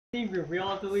Steam group. We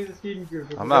all have to leave the Steam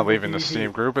group. I'm not leaving the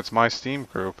Steam group. It's my Steam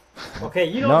group. Okay,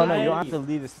 you don't. No, you don't have to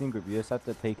leave the Steam group. You just have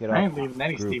to take it off. I ain't leaving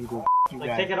any Steam group.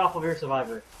 Like, take it off of your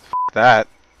Survivor. That.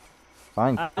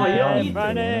 Fine. I'm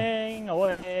running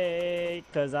away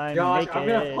because I'm Josh, naked. I'm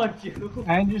gonna punch you.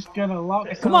 I'm just gonna lock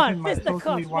myself Come on, in my fisticuffs,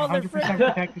 socially 100%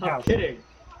 protected I'm house. kidding.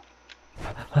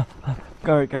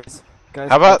 Alright, guys.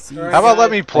 How about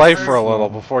let me play Guys, for a little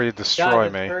before you destroy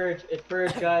guys, me? It's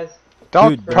purge, guys.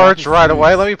 Don't Dude, purge right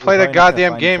away. Let me play the We're trying to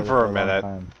goddamn find game each for other a long minute.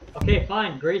 time. Okay,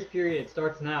 fine. Grace period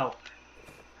starts now.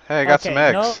 Hey, I got some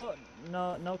eggs.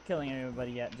 No killing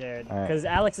everybody yet, Jared. Alright. Because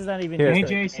Alex is not even Here. Hey here.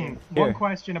 Jason, Here. one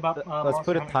question about Let's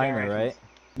put a Monster Hunter timer, Generations.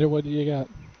 right? Yeah, what do you got?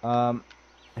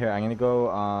 Here, I'm gonna go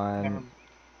on...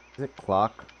 Is it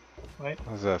clock? Wait.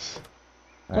 What's this?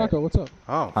 Alright. Taco, what's up?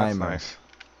 Oh, that's Timer. nice.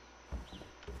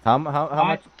 How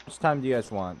much time do you guys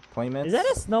want? 20 minutes? Is that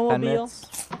a 10 snowmobile? minutes?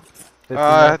 15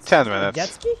 minutes? 10 Jet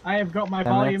minutes. ski? I have got my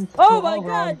 10 volume. minutes? Oh my all god,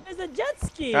 wrong. there's a jet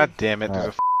ski! God damn it,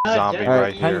 there's a Alright. zombie Alright, right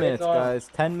Alright, 10 here. minutes, guys.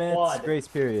 10 minutes Quad. grace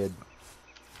period.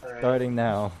 Alright. Starting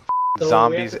now. So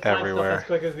Zombies we have to find stuff everywhere. as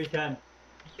quick as we can.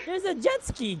 There's a jet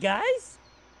ski, guys!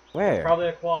 Where? Probably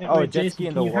a quad. Oh, Wait, jet Jason, ski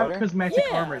in can the you have water? cosmetic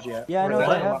Yeah. armors yet? Yeah, I Or know, is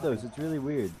I that have not- those. It's really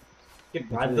weird. You can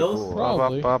That's ride really those? cool.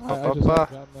 Probably. ba, ba, I just ba,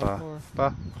 haven't gotten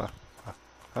that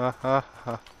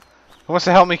far. Who wants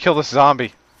to help me kill this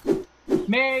zombie?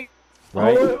 Me!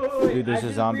 Right? Oh, wait. Dude, there's I a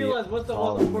just zombie realized what's the most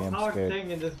following me, I'm overpowered scared.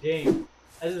 thing in this game.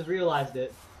 I just realized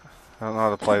it. I don't know how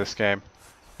to play this game.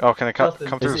 Oh, can I come Justin.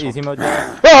 through Is this it one? easy mode,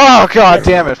 Jack? Oh, god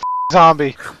damn it.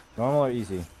 Zombie. Normal or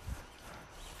easy?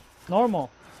 Normal.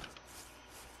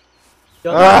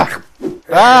 Ah!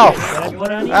 Ow! Did I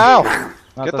put on you? Ow!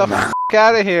 Not Get the doesn't matter. f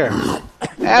out of here.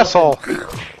 Asshole.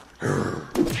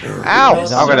 Ow!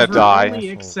 This I'm gonna server die.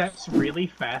 only accepts really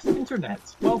fast internet.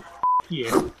 Well,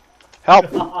 you. Help!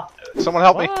 Someone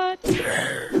help me.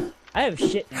 What? I have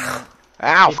shit in it.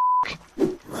 Ow!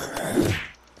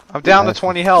 I'm down to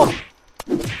 20 health.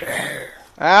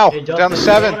 Ow! Hey, I'm Justin, down to you know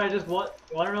 7. what I just want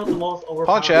to know what the most overpowered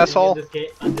Punch, thing asshole. in this game,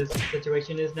 in this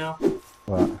situation is now?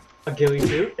 What? A ghillie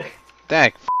suit.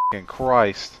 Thank f***ing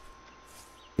Christ.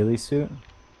 Ghillie suit?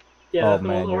 Yeah, Oh, that's the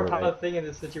man, most you're overpowered right. thing in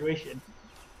this situation.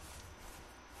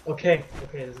 Okay,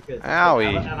 this is good.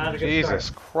 Owie. I'm at a good Jesus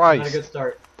start. I'm at a Christ. good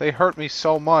start. They hurt me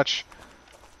so much.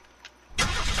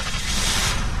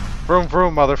 Vroom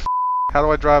vroom, motherf***. How do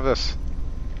I drive this?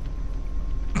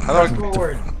 How do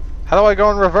Forward. I go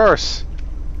in reverse?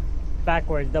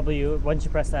 Backwards, W, once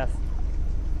you press F.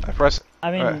 I press...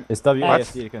 I mean, Alright. It's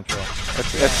WASD to control.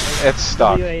 It's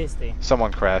stuck. WASD.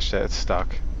 Someone crashed it. It's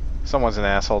stuck. Someone's an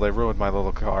asshole. They ruined my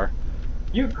little car.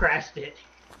 You crashed it.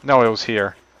 No, it was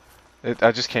here.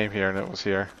 I just came here and it was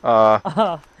here.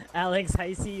 Oh, Alex,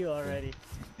 I see you already.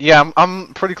 Yeah,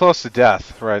 I'm pretty close to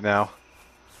death right now.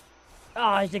 Oh,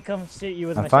 I should come shoot you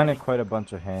with my I'm finding shotgun. quite a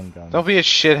bunch of handguns. Don't be a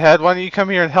shithead. Why don't you come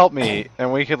here and help me?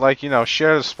 And we could, like, you know,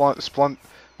 share the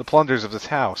plunders of this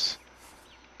house.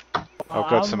 Oh,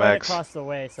 good, I'm some right eggs. across the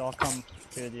way, so I'll come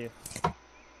with you.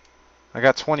 I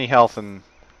got 20 health and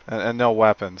no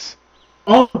weapons.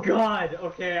 Oh god.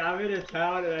 Okay, I'm in a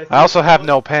town and I also have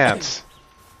no pants.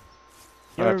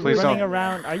 You're Alright, please running don't.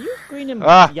 around. Are you green and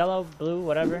Ah! yellow, blue,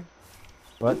 whatever?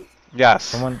 What? Yes.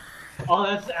 Someone... Oh,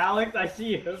 that's Alex. I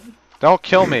see him. Don't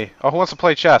kill me. Oh, who wants to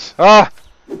play chess? Ah!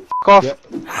 F off.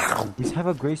 Yep. These have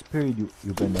a grace period,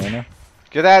 you banana.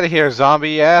 Get out of here,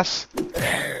 zombie ass.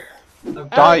 I'm Die.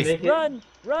 trying to make it-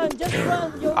 Run, just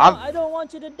run. Yo, I'm- I don't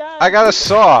want you to die. I got a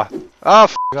saw. Oh,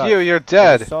 f God. you. You're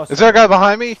dead. saw Is there a guy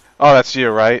behind me? Oh, that's you,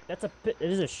 right? That's a. It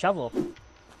is a shovel.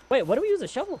 Wait, what do we use a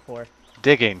shovel for?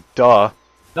 Digging. Duh.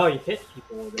 No, you hit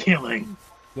people with it. Killing.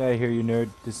 Get out of here, you nerd.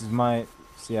 This is my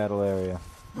Seattle area.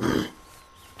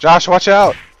 Josh, watch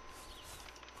out.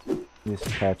 This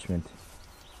attachment.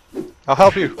 I'll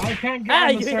help you. I can't get Ah,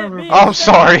 on you the hit server. me. Oh, I'm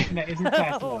sorry. Internet isn't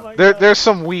fast Oh enough. my god. There's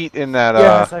some wheat in that,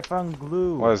 Yes, I found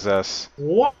glue. what is this?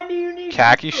 What do you need?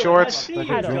 Khaki to do? shorts? I I can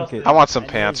drink Justin. it. I want some I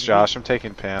know pants, you- Josh. I'm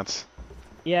taking pants.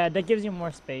 Yeah, that gives you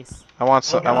more space. I want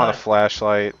some, Oh, I want a God.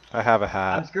 flashlight. I have a I'm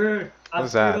hat. screwed. I'm What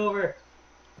is screwed that? over.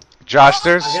 Josh, I'm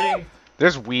there's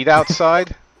getting. weed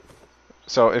outside.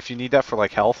 So if you need that for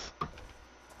like health.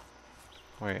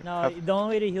 Wait. No, the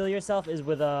only way to heal yourself is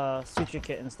with a suture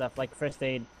kit and stuff, like first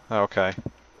aid Okay.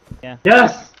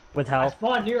 Yes. with I health.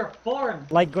 spawned near a farm.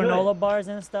 Like Good. granola bars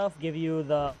and stuff give you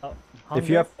the hunger. If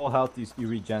you have full health, you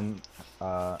regen.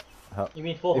 Health. You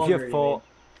mean full If hunger? you have full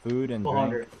food and Full drink,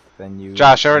 hunger. then you.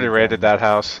 Josh, I already regen. raided that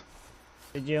house.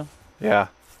 Did you? Yeah.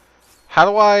 How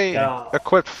do I Yeah.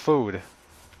 equip food?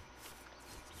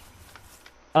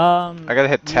 I I gotta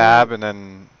hit tab and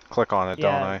then click on it,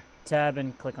 don't Yeah. I? Tab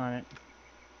and click on it.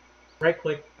 Right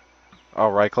click. Oh,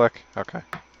 right click? Okay.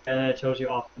 And then it shows you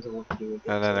options of what to do with it.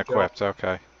 And then So equipped,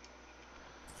 okay.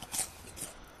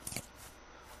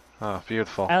 Oh,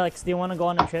 beautiful. Alex, do you want to go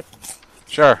on a trip?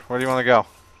 Sure, where do you want to go?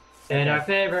 And our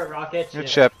favorite rocket Good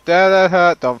ship.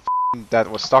 ship. Don't that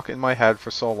was stuck in my head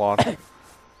for so long.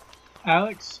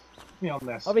 Alex, me on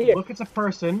this. Over here. Look at a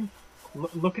person.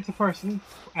 Look at a person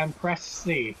and press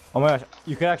C. Oh my gosh,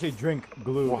 you could actually drink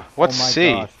glue. What's oh my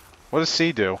C? Gosh. What does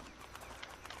C do?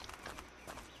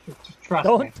 Just trust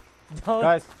Don't. me. Don't.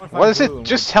 Guys, What is it?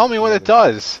 Just tell me what it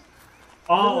does.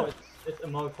 Oh, it's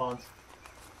emoticons.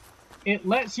 It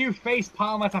lets you face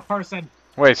palm at a person.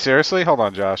 Wait, seriously? Hold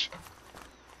on, Josh.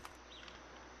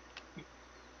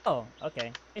 Oh,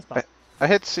 okay. It's fine. I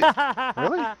hit C.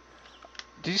 Really?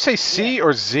 Did you say C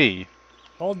or Z?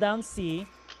 Hold down C,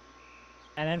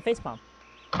 and then facepalm.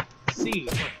 C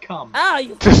for come. Ah,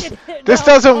 you This- fucking hit. This No,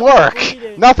 doesn't I'm work.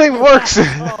 bleeding. Nothing works.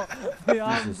 Oh,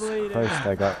 I'm Jesus bleeding. Christ,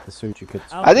 I got the suit you could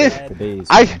I did- for days.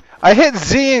 I hit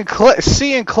Z and click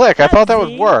C and click. I thought that would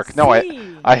Z, work. No,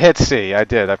 C. I hit C. I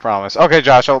did. I promise. Okay,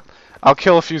 Josh. I'll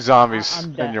kill a few zombies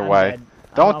I'm dead, in your I'm way. dead.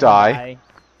 Don't I'm die.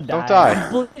 Don't die.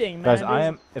 I'm bleeding, man. Guys, I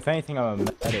am. If anything, I'm a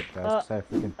medic, guys. 'Cause I have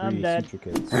freaking I'm 3 dead. suture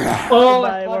kits. Oh,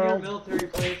 Goodbye, I found your world. military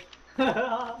place.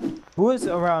 Who is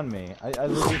around me? I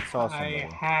literally saw I somebody.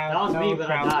 have That was no me, but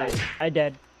I trousers. died. I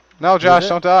dead. No, Josh. it?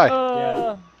 Don't die.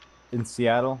 Uh, In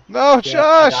Seattle? No, Yeah, I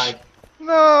Josh. died.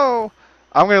 No.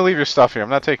 I'm gonna leave your stuff here. I'm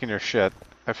not taking your shit.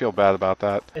 I feel bad about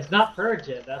that. It's not purged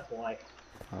yet, that's why.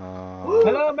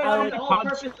 Hello, man. Found an Punch,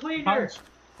 all-purpose cleaner. punch,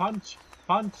 punch,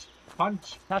 punch,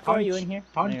 punch. Taco, are you in here?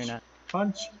 Punch, No, you're not.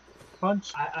 punch,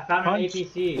 punch. I found an Punch.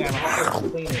 APC, Damn.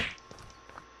 all-purpose cleaner.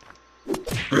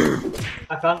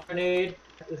 I found a grenade.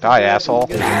 This is Die, good, asshole.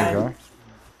 Good There you signs. go.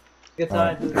 Good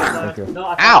signs. Good signs. thank you. No,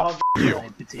 I Ow!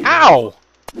 found You. Ow!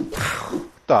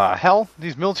 The hell?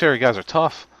 These military guys are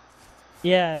tough.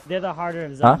 Yeah, they're the harder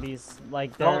of zombies.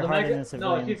 Like, they're No, the harder mega. than No, if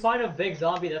civilians. you find a big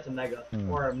zombie, that's a mega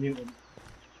or a mutant.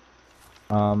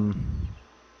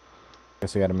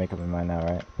 Guess I gotta make up my mind now,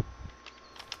 right?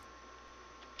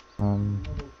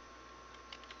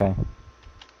 Okay.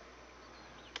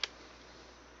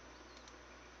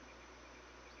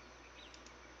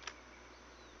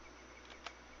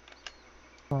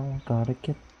 Oh, gotta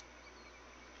get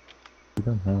to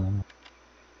them all.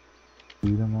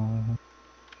 To them all.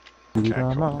 To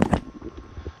them all.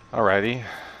 Alrighty.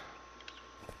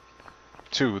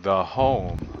 To the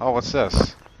home. Oh, what's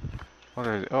this?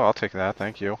 Oh, I'll take that.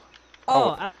 Thank you.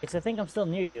 Oh, Alex, I think I'm still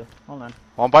near you. Hold on.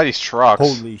 Well, I'm by these trucks.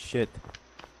 Holy shit.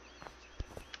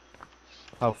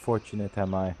 How fortunate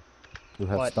am I to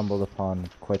have What? stumbled upon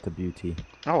quite a beauty.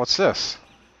 Oh, what's this?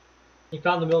 You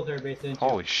found the military base, didn't you?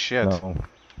 Holy shit. No.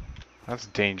 That's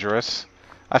dangerous.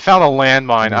 I found a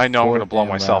landmine. There's I know I'm 4 gonna blow damn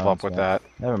myself up rounds, with yeah. that.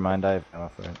 Never mind, I have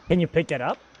enough for it. Can you pick it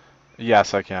up?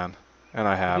 Yes, I can. And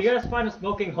I If have. you guys find a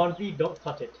smoking Humvee, don't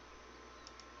touch it.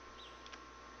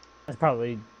 That's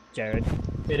probably Jared.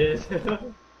 It is.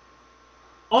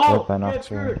 Oh, Yep, I knocked get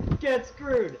screwed! Get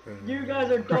screwed! You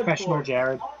guys are done Professional for.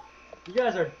 Jared. You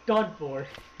guys are done for.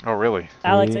 Oh, really?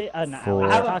 Alex, Three, no, four,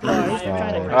 Alex, Taco, are you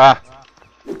trying to five.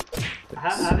 break? Ah, I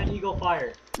have an eagle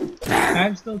fire.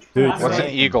 I'm still Dude, trying. what's an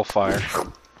Right. eagle fire?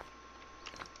 Oh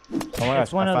my gosh,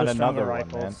 It's one I of found the stronger another one,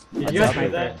 man. rifles. Did That's you guys not do my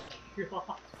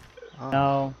that?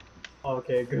 No.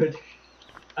 Okay, good.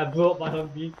 I blew up my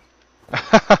Humvee.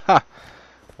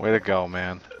 Way to go,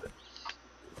 man.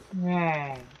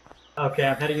 Yeah. Okay,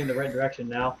 I'm heading in the right direction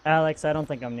now. Alex, I don't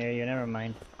think I'm near you. Never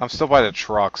mind. I'm still by the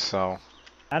trucks, so.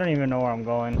 I don't even know where I'm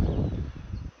going.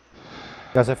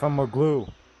 Guys, I found more glue.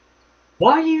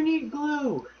 Why do you need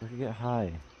glue? We can get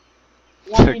high.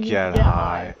 Why do To you need get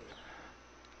high.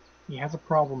 He has a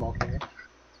problem, okay?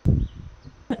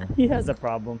 He has a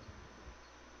problem.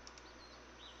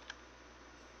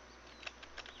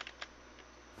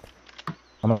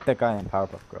 I'm like that guy in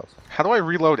Powerpuff Girls. How do I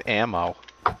reload ammo?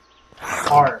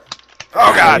 Hard.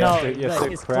 Oh, God! No, you have to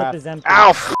his crap. clip is empty. Ow!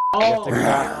 F Oh, to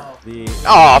craft the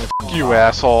oh, f you,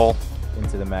 asshole.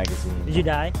 into the magazine. Did you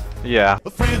die? Yeah. A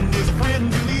friend is a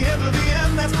friend.